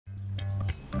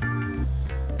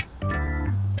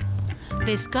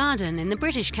This garden in the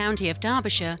British county of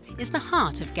Derbyshire is the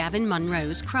heart of Gavin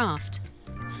Munro's craft.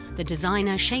 The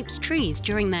designer shapes trees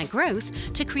during their growth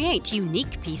to create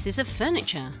unique pieces of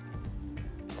furniture.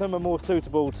 Some are more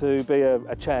suitable to be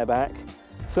a chair back.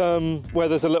 Some where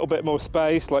there's a little bit more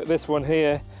space, like this one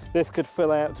here. This could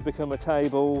fill out to become a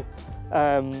table.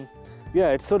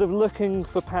 Yeah, it's sort of looking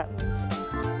for patterns.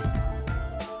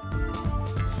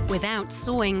 Without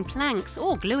sawing planks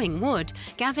or gluing wood,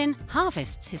 Gavin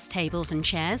harvests his tables and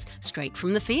chairs straight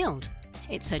from the field.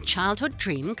 It's a childhood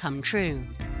dream come true.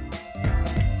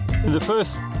 The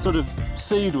first sort of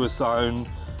seed was sown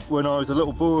when I was a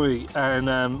little boy, and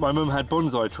my mum had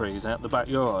bonsai trees out the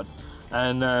backyard,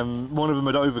 and one of them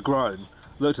had overgrown,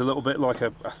 looked a little bit like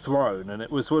a throne, and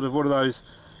it was sort of one of those,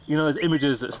 you know, those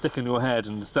images that stick in your head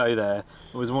and stay there.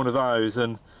 It was one of those,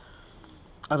 and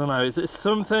I don't know, it's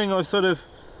something I've sort of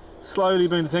slowly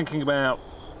been thinking about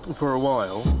for a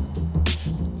while.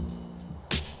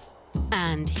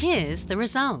 And here's the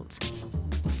result.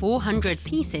 400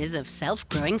 pieces of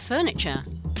self-growing furniture.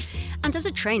 And as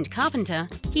a trained carpenter,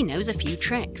 he knows a few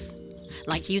tricks,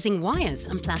 like using wires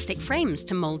and plastic frames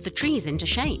to mould the trees into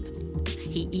shape.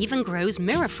 He even grows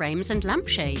mirror frames and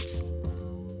lampshades.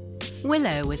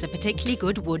 Willow is a particularly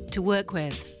good wood to work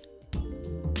with.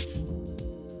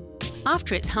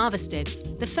 After it's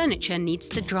harvested, the furniture needs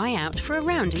to dry out for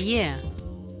around a year.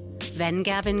 Then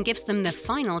Gavin gives them the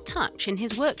final touch in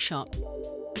his workshop.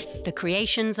 The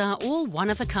creations are all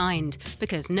one of a kind,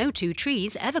 because no two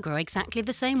trees ever grow exactly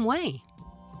the same way.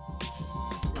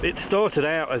 It started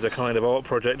out as a kind of art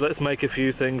project, let's make a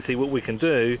few things, see what we can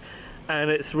do,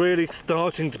 and it's really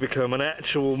starting to become an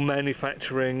actual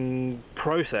manufacturing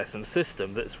process and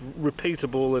system that's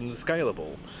repeatable and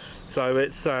scalable. So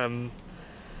it's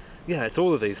yeah, it's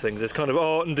all of these things. It's kind of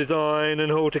art and design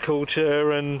and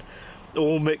horticulture and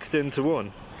all mixed into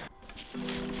one.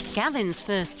 Gavin's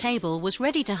first table was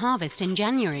ready to harvest in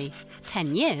January,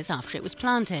 10 years after it was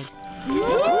planted.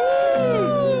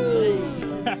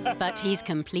 But he's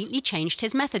completely changed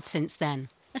his method since then,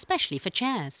 especially for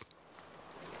chairs.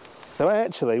 So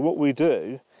actually what we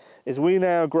do is we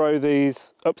now grow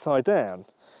these upside down.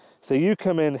 So you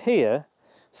come in here,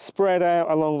 spread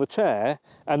out along the chair,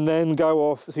 and then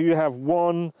go off, so you have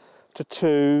 1 to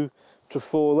 2 to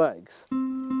 4 legs.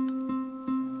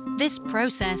 This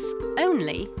process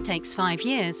only takes 5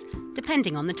 years,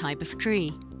 depending on the type of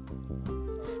tree.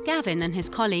 Gavin and his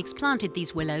colleagues planted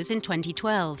these willows in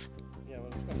 2012.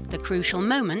 The crucial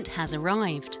moment has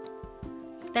arrived.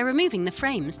 They're removing the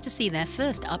frames to see their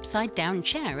first upside-down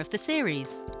chair of the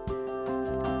series.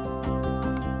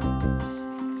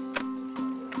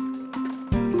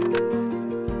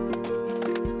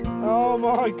 Oh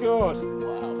my God!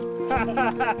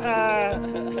 Wow.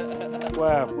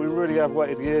 Wow, we really have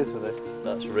waited years for this.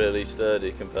 That's really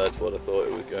sturdy compared to what I thought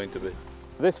it was going to be.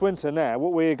 This winter now,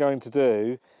 what we're going to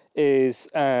do is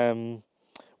we're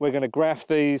going to graft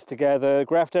these together,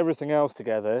 graft everything else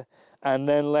together, and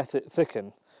then let it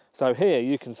thicken. So here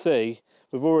you can see,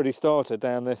 we've already started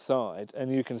down this side,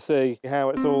 and you can see how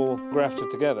it's all grafted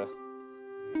together.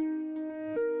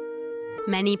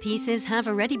 Many pieces have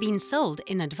already been sold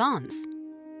in advance.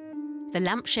 The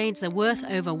lampshades are worth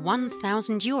over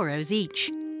 €1,000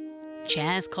 each.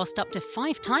 Chairs cost up to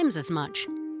 5 times as much.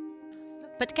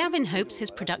 But Gavin hopes his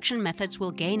production methods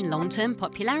will gain long-term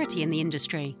popularity in the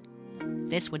industry.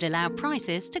 This would allow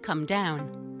prices to come down.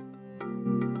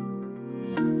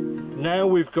 Now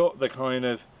we've got the kind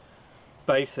of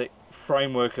basic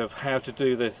framework of how to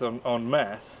do this en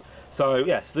masse. So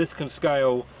yes, this can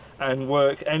scale and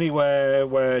work anywhere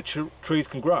where trees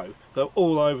can grow. They're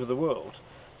all over the world.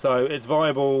 So it's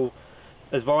viable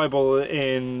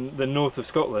in the north of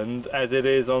Scotland as it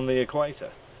is on the equator.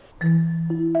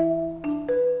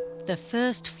 The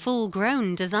first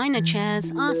full-grown designer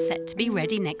chairs are set to be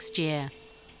ready next year.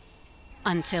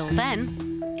 Until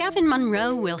then, Gavin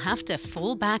Munro will have to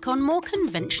fall back on more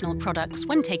conventional products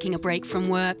when taking a break from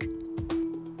work.